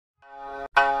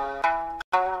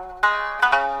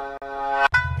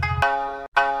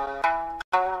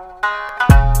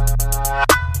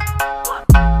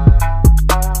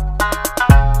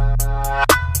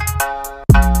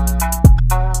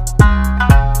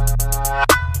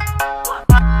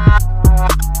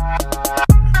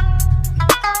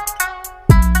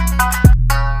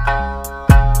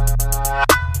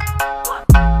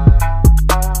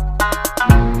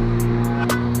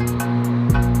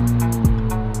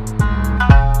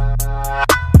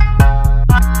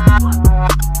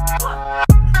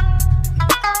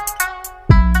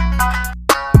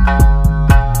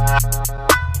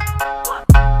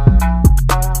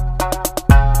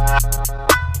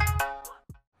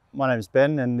My name's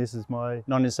Ben and this is my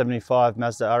 1975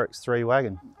 Mazda RX-3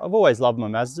 wagon. I've always loved my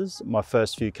Mazdas. My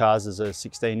first few cars as a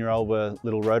 16-year-old were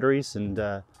little Rotaries and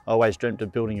I always dreamt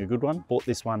of building a good one. Bought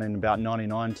this one in about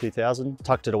 99, 2000,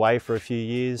 tucked it away for a few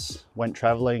years, went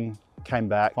travelling, came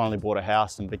back, finally bought a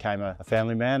house and became a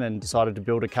family man and decided to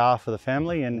build a car for the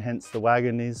family, and hence the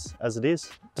wagon is as it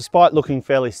is. Despite looking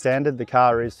fairly standard, the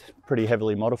car is pretty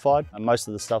heavily modified and most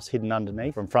of the stuff's hidden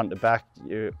underneath. From front to back,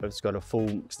 it's got a full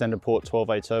extended port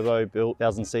 12A turbo built,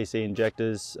 1000cc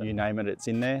injectors, you name it, it's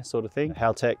in there sort of thing.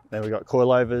 Haltech, then we've got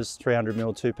coilovers,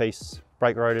 300mm two-piece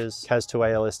brake rotors,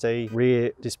 CAS2A LSD,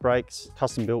 rear disc brakes,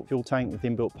 custom built fuel tank with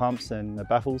inbuilt pumps and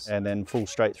baffles, and then full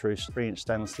straight through 3-inch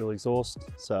stainless steel exhaust.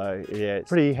 So yeah, it's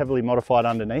pretty heavily modified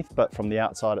underneath, but from the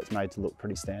outside it's made to look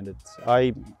pretty standard. So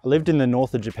I lived in the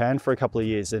north of Japan for a couple of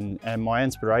years and my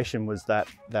inspiration was that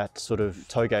sort of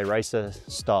toge racer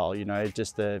style, you know,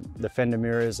 just the fender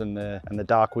mirrors and the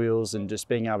dark wheels, and just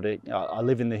being able to, I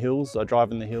live in the hills, I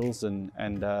drive in the hills, and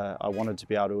I wanted to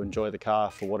be able to enjoy the car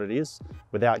for what it is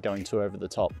without going too over the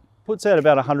top. Puts out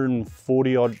about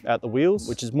 140 odd at the wheels,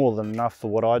 which is more than enough for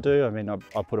what I do. I mean,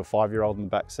 I put a 5-year-old in the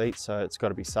back seat, so it's got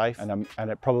to be safe, and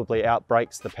it probably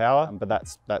outbrakes the power, but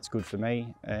that's good for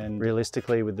me. And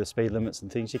realistically, with the speed limits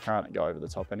and things, you can't go over the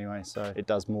top anyway, so it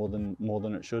does more than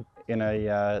it should. In a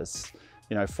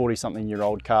you know,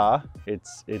 40-something-year-old car,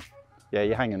 yeah,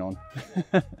 you're hanging on.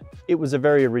 It was a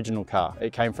very original car.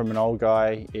 It came from an old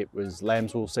guy. It was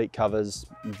lamb's wool seat covers,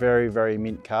 very, very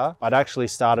mint car. I'd actually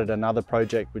started another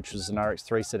project, which was an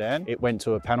RX3 sedan. It went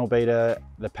to a panel beater.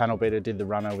 The panel beater did the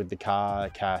runner with the car,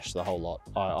 cash, the whole lot.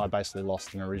 I basically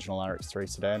lost an original RX3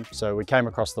 sedan. So we came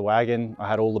across the wagon. I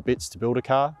had all the bits to build a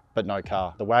car, but no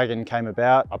car. The wagon came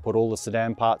about. I put all the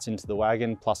sedan parts into the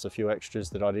wagon, plus a few extras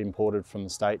that I'd imported from the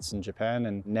States and Japan.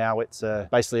 And now it's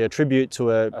basically a tribute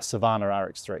to a Savannah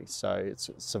RX3. So it's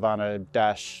Savannah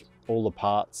dash, all the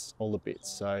parts, all the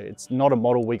bits. So it's not a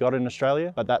model we got in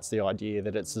Australia, but that's the idea,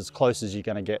 that it's as close as you're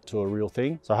going to get to a real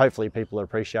thing. So hopefully people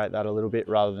appreciate that a little bit,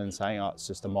 rather than saying, oh, it's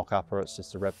just a mock-up or it's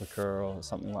just a replica or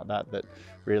something like that. That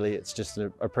really it's just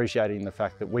appreciating the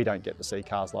fact that we don't get to see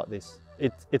cars like this.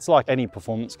 It's like any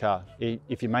performance car.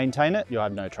 If you maintain it, you'll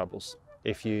have no troubles.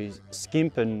 If you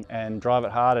skimp and drive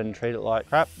it hard and treat it like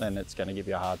crap, then it's going to give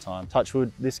you a hard time. Touch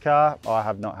wood, this car, I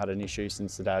have not had an issue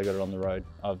since the day I got it on the road.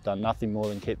 I've done nothing more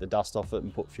than keep the dust off it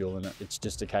and put fuel in it. It's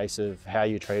just a case of how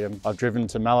you treat them. I've driven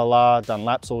to Malala, done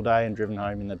laps all day and driven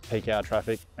home in the peak hour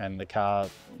traffic, and the car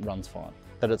runs fine.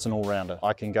 That it's an all-rounder.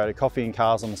 I can go to coffee and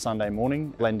cars on a Sunday morning,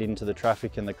 blend into the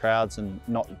traffic and the crowds and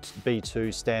not be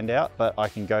too stand out, but I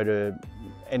can go to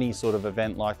any sort of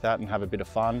event like that and have a bit of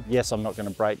fun. Yes, I'm not going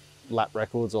to break lap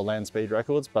records or land speed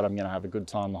records, but I'm going to have a good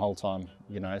time the whole time,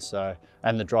 you know, so,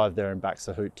 and the drive there and back's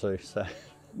a hoot too, so.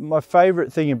 My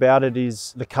favourite thing about it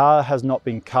is the car has not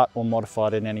been cut or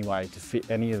modified in any way to fit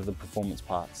any of the performance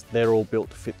parts. They're all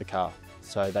built to fit the car.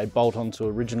 So they bolt onto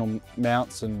original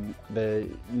mounts and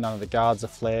none of the guards are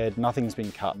flared, nothing's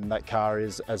been cut. And that car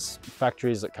is as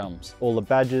factory as it comes. All the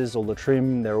badges, all the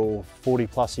trim, they're all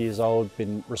 40+ years old,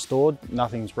 been restored.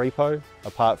 Nothing's repo,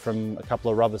 apart from a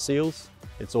couple of rubber seals.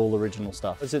 It's all original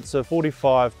stuff. As it's a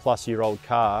 45+-year-old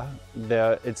car,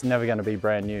 it's never going to be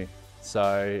brand new.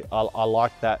 So I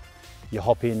like that you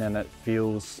hop in and it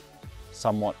feels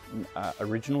somewhat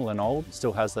original and old. It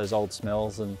still has those old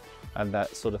smells and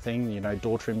that sort of thing. You know,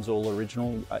 door trim's all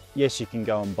original. Yes, you can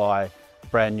go and buy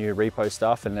brand new repo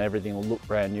stuff and everything will look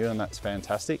brand new, and that's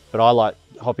fantastic. But I like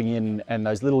hopping in and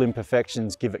those little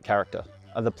imperfections give it character.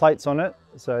 The plates on it,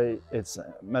 so it's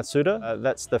Matsuda.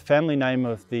 That's the family name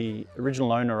of the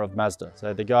original owner of Mazda.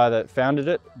 So the guy that founded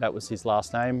it, that was his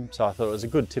last name. So I thought it was a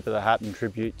good tip of the hat and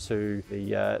tribute to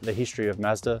the history of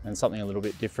Mazda, and something a little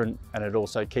bit different. And it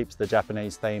also keeps the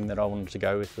Japanese theme that I wanted to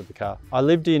go with the car. I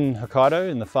lived in Hokkaido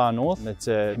in the far north. It's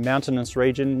a mountainous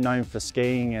region known for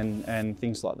skiing and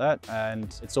things like that.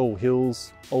 And it's all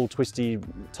hills, all twisty,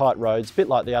 tight roads, a bit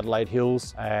like the Adelaide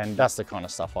hills. And that's the kind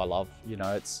of stuff I love. You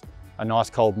know, it's a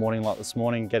nice cold morning like this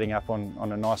morning, getting up on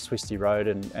a nice twisty road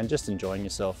and just enjoying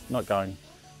yourself. Not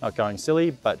going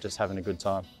silly, but just having a good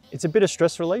time. It's a bit of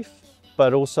stress relief,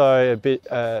 but also a bit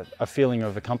a feeling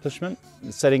of accomplishment,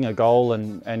 setting a goal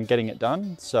and getting it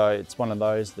done. So it's one of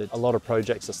those that a lot of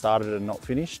projects are started and not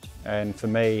finished. And for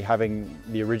me, having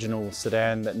the original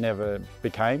sedan that never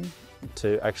became,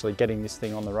 to actually getting this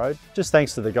thing on the road. Just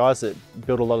thanks to the guys that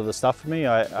built a lot of the stuff for me.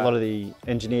 A lot of the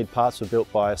engineered parts were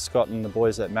built by Scott and the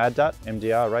boys at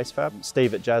MDR Race Fab.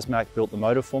 Steve at Jazzmac built the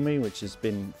motor for me, which has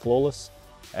been flawless.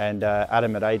 And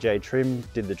Adam at AJ Trim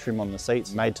did the trim on the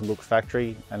seats, made to look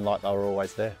factory and like they were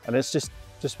always there. And it's just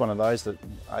Just one of those that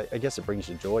I guess it brings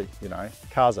you joy, you know.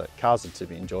 Cars are to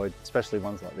be enjoyed, especially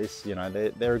ones like this, you know,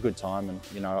 they're a good time, and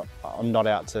you know, I'm not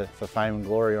out for fame and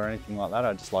glory or anything like that.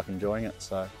 I just like enjoying it,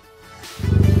 so.